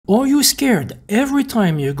Are you scared every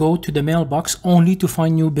time you go to the mailbox only to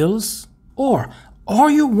find new bills? Or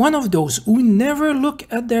are you one of those who never look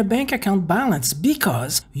at their bank account balance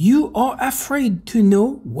because you are afraid to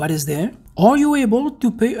know what is there? Are you able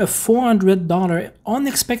to pay a $400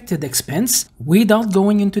 unexpected expense without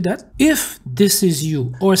going into debt? If this is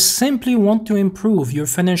you or simply want to improve your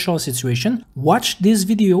financial situation, watch this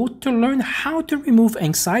video to learn how to remove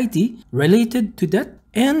anxiety related to debt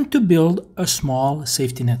and to build a small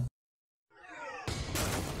safety net.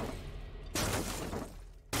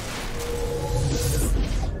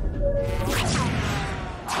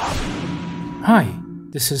 Hi,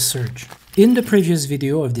 this is Serge. In the previous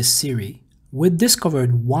video of this series, we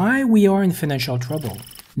discovered why we are in financial trouble.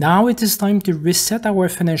 Now it is time to reset our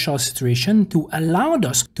financial situation to allow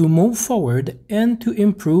us to move forward and to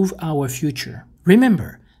improve our future.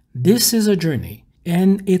 Remember, this is a journey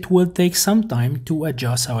and it will take some time to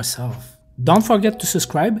adjust ourselves. Don't forget to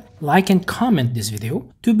subscribe, like and comment this video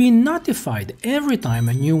to be notified every time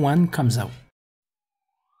a new one comes out.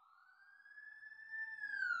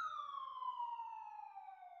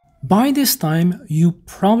 By this time, you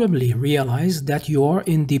probably realize that you are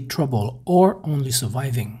in deep trouble or only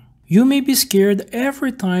surviving. You may be scared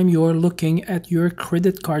every time you are looking at your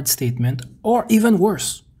credit card statement, or even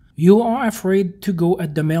worse, you are afraid to go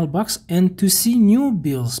at the mailbox and to see new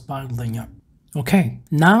bills piling up. Okay,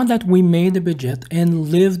 now that we made a budget and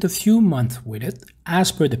lived a few months with it,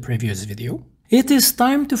 as per the previous video, it is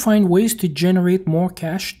time to find ways to generate more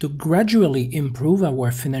cash to gradually improve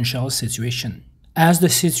our financial situation. As the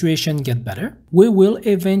situation gets better, we will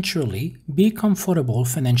eventually be comfortable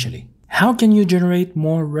financially. How can you generate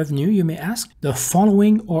more revenue, you may ask? The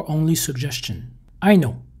following are only suggestions. I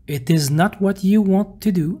know, it is not what you want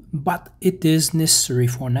to do, but it is necessary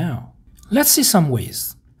for now. Let's see some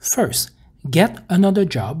ways. First, get another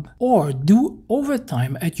job or do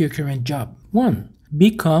overtime at your current job. 1.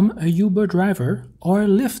 Become a Uber driver or a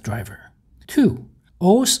Lyft driver. 2.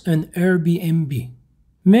 Host an Airbnb.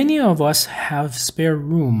 Many of us have spare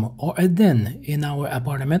room or a den in our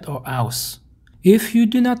apartment or house. If you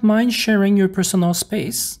do not mind sharing your personal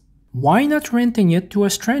space, why not renting it to a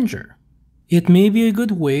stranger? It may be a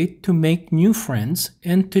good way to make new friends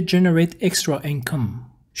and to generate extra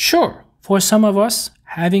income. Sure, for some of us,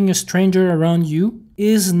 having a stranger around you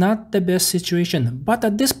is not the best situation, but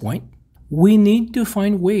at this point, we need to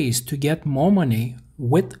find ways to get more money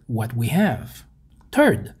with what we have.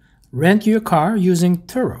 Third, rent your car using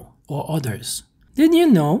Turo or others. Did you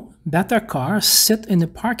know that our cars sit in the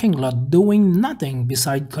parking lot doing nothing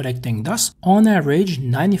besides collecting dust on average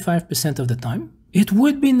 95% of the time? It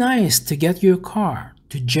would be nice to get your car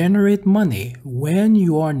to generate money when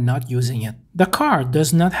you are not using it. The car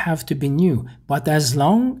does not have to be new, but as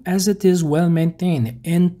long as it is well maintained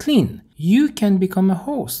and clean, you can become a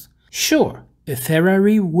host. Sure, a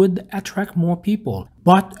Ferrari would attract more people,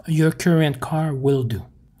 but your current car will do.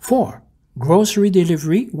 4. Grocery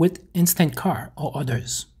delivery with InstantCart or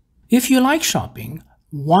others. If you like shopping,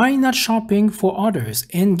 why not shopping for others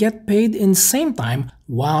and get paid in same time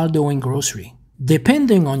while doing grocery?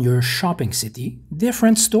 Depending on your shopping city,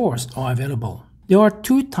 different stores are available. There are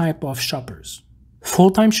 2 types of shoppers.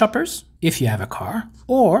 Full-time shoppers, if you have a car,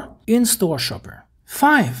 or in-store shopper.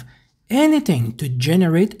 5. Anything to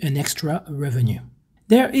generate an extra revenue.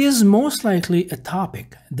 There is most likely a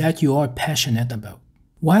topic that you are passionate about.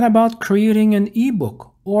 What about creating an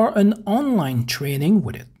ebook or an online training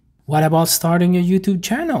with it? What about starting a YouTube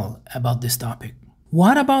channel about this topic?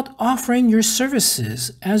 What about offering your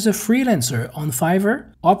services as a freelancer on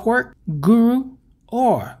Fiverr, Upwork, Guru,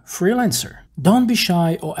 or Freelancer? Don't be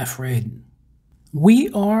shy or afraid. We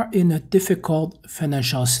are in a difficult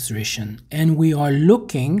financial situation and we are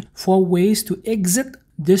looking for ways to exit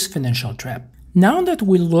this financial trap. Now that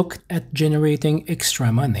we look at generating extra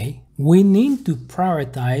money, we need to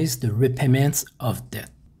prioritize the repayments of debt.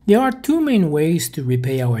 There are 2 main ways to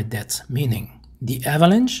repay our debts, meaning the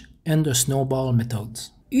avalanche and the snowball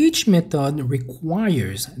methods. Each method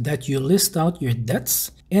requires that you list out your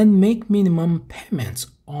debts and make minimum payments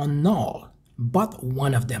on all but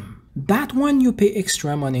one of them. That one you pay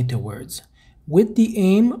extra money towards, with the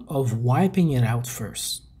aim of wiping it out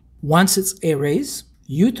first. Once it's erased,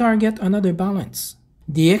 you target another balance.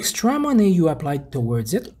 The extra money you applied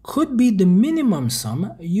towards it could be the minimum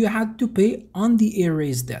sum you had to pay on the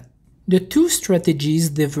erased debt. The 2 strategies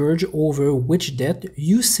diverge over which debt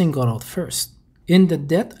you single out first. In the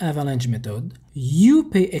debt avalanche method, you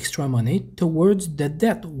pay extra money towards the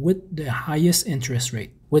debt with the highest interest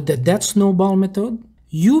rate. With the debt snowball method,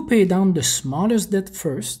 you pay down the smallest debt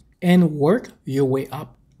first and work your way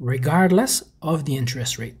up, regardless of the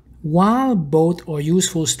interest rate. While both are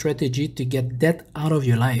useful strategy to get debt out of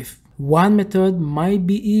your life, one method might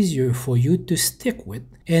be easier for you to stick with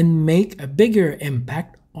and make a bigger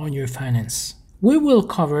impact on your finance. We will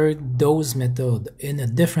cover those methods in a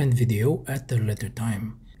different video at a later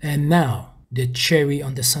time. And now, the cherry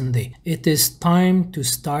on the sundae. It is time to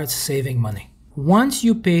start saving money. Once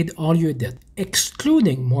you paid all your debt,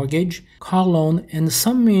 excluding mortgage, car loan, and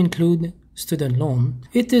some may include student loan,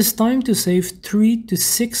 it is time to save 3 to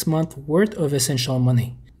 6 months worth of essential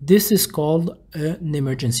money. This is called an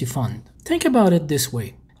emergency fund. Think about it this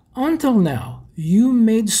way. Until now, you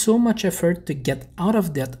made so much effort to get out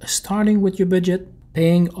of debt, starting with your budget,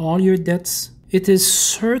 paying all your debts. It is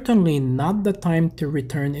certainly not the time to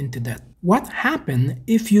return into debt. What happens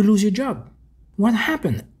if you lose your job? What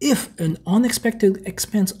happens if an unexpected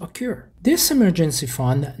expense occurs? This emergency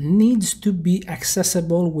fund needs to be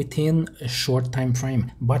accessible within a short time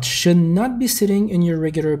frame, but should not be sitting in your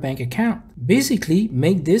regular bank account. Basically,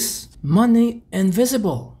 make this money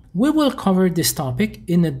invisible. We will cover this topic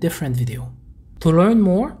in a different video. To learn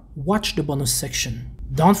more, watch the bonus section.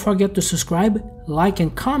 Don't forget to subscribe, like,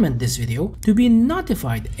 and comment this video to be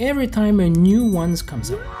notified every time a new one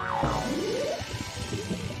comes out.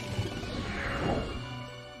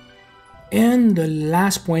 And the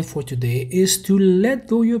last point for today is to let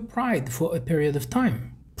go your pride for a period of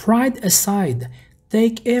time. Pride aside,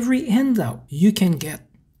 take every handout you can get.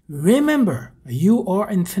 Remember, you are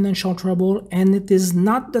in financial trouble and it is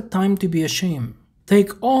not the time to be ashamed.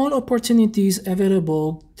 Take all opportunities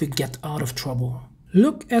available to get out of trouble.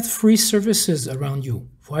 Look at free services around you.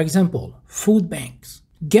 For example, food banks.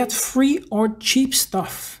 Get free or cheap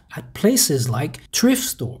stuff at places like thrift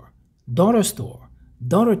store, Dollar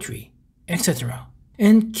Tree, etc.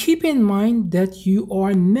 And keep in mind that you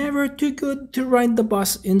are never too good to ride the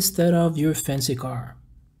bus instead of your fancy car.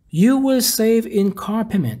 You will save in car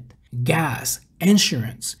payment, gas,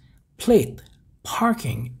 insurance, plate,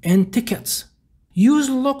 parking, and tickets. Use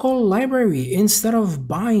local library instead of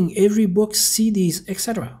buying every book, CDs,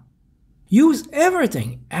 etc. Use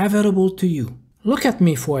everything available to you. Look at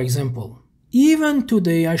me, for example. Even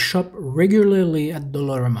today I shop regularly at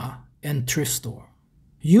Dollarama and thrift store.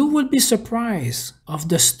 You will be surprised of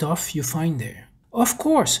the stuff you find there. Of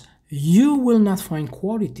course, you will not find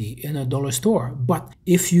quality in a dollar store, but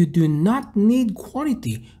if you do not need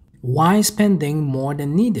quality, why spending more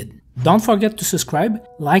than needed? Don't forget to subscribe,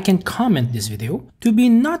 like, and comment this video to be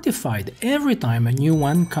notified every time a new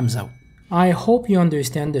one comes out. I hope you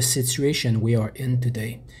understand the situation we are in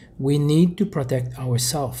today. We need to protect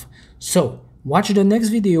ourselves. So, watch the next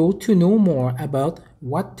video to know more about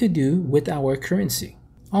what to do with our currency.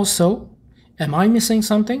 Also, am I missing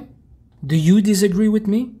something? Do you disagree with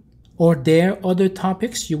me? Or there other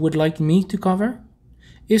topics you would like me to cover?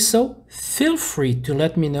 If so, feel free to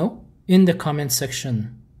let me know in the comment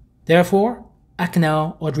section. Therefore, act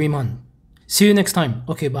now or dream on. See you next time.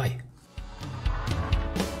 Okay, bye.